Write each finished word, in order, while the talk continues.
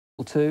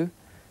2,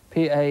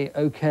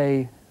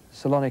 PAOK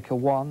Salonika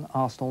 1,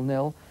 Arsenal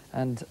 0,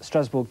 and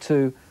Strasbourg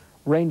 2,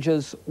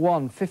 Rangers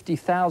 1.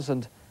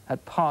 50,000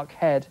 at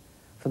Parkhead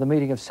for the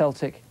meeting of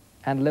Celtic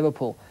and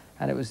Liverpool.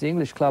 And it was the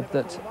English club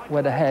that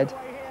went ahead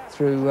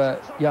through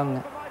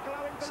young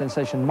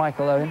sensation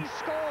Michael Owen,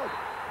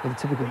 with a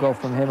typical goal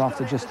from him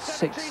after just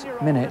 6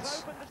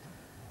 minutes.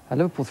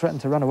 Liverpool threatened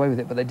to run away with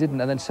it, but they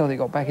didn't, and then Celtic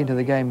got back into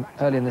the game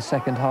early in the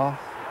second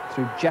half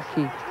through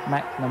Jackie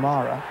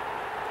McNamara.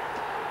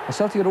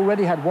 Celtic had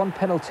already had one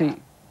penalty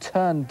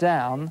turned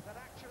down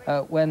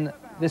when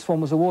this one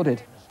was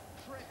awarded.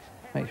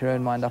 Make your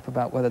own mind up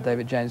about whether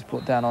David James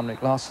brought down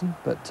Henrik Larsson,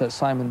 but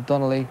Simon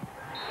Donnelly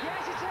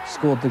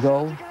scored the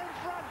goal.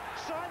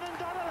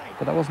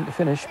 But that wasn't the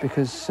finish,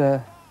 because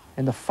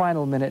in the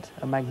final minute,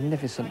 a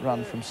magnificent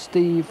run from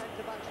Steve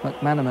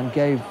McManaman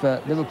gave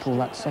Liverpool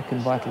that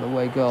second vital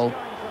away goal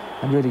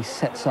and really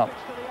sets up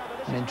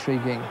an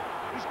intriguing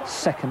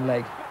second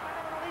leg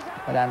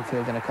at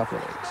Anfield in a couple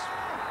of weeks.